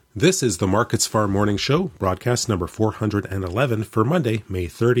This is the Markets Farm Morning Show, broadcast number 411 for Monday, May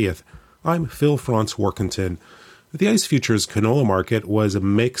 30th. I'm Phil Franz Workington. The ICE Futures canola market was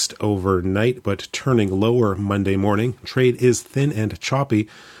mixed overnight, but turning lower Monday morning. Trade is thin and choppy,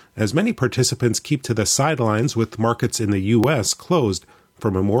 as many participants keep to the sidelines with markets in the U.S. closed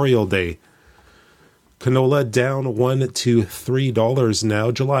for Memorial Day. Canola down $1 to $3 now.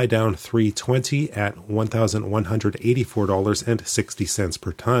 July down $3.20 at $1,184.60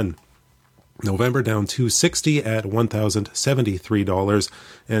 per ton. November down $2.60 at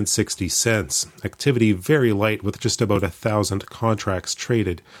 $1,073.60. Activity very light with just about 1,000 contracts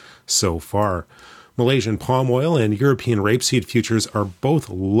traded so far. Malaysian palm oil and European rapeseed futures are both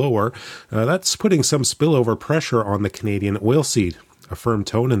lower. That's putting some spillover pressure on the Canadian oilseed. A firm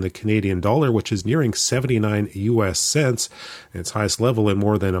tone in the Canadian dollar, which is nearing 79 U.S. cents, its highest level in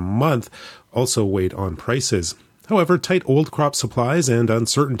more than a month, also weighed on prices. However, tight old crop supplies and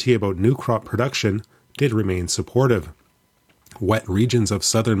uncertainty about new crop production did remain supportive. Wet regions of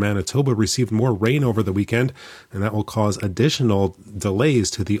southern Manitoba received more rain over the weekend, and that will cause additional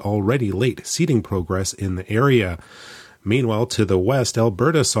delays to the already late seeding progress in the area. Meanwhile, to the west,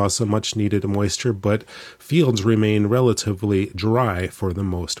 Alberta saw some much-needed moisture, but fields remain relatively dry for the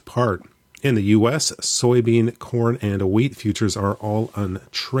most part. In the U.S., soybean, corn, and wheat futures are all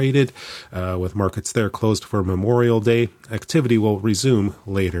untraded, with markets there closed for Memorial Day. Activity will resume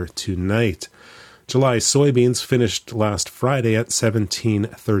later tonight. July soybeans finished last Friday at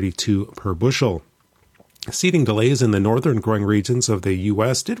 $17.32 per bushel. Seeding delays in the northern growing regions of the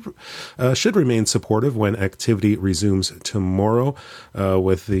U.S. should remain supportive when activity resumes tomorrow,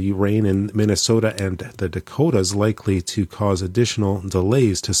 with the rain in Minnesota and the Dakotas likely to cause additional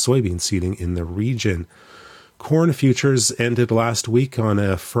delays to soybean seeding in the region. Corn futures ended last week on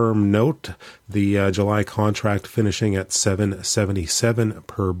a firm note, the July contract finishing at $7.77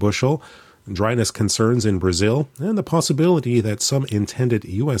 per bushel. Dryness concerns in Brazil, and the possibility that some intended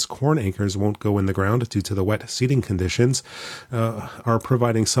U.S. corn acres won't go in the ground due to the wet seeding conditions are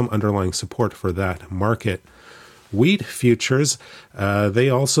providing some underlying support for that market. Wheat futures,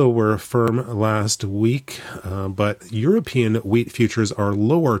 they also were firm last week, but European wheat futures are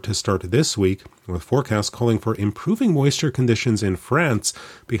lower to start this week, with forecasts calling for improving moisture conditions in France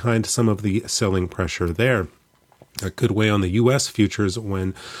behind some of the selling pressure there. That could weigh on the U.S. futures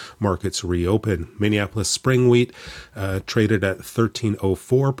when markets reopen. Minneapolis spring wheat traded at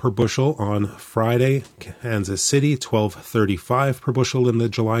 $13.04 per bushel on Friday. Kansas City, $12.35 per bushel in the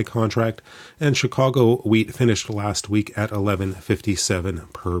July contract. And Chicago wheat finished last week at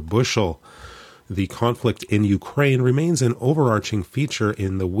 $11.57 per bushel. The conflict in Ukraine remains an overarching feature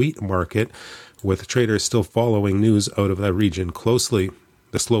in the wheat market, with traders still following news out of that region closely.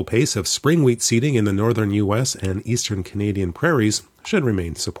 The slow pace of spring wheat seeding in the northern U.S. and eastern Canadian prairies should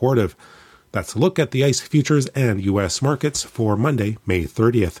remain supportive. That's a look at the ICE futures and U.S. markets for Monday, May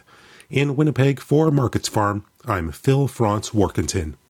 30th. In Winnipeg for Markets Farm, I'm Phil Franz Workington.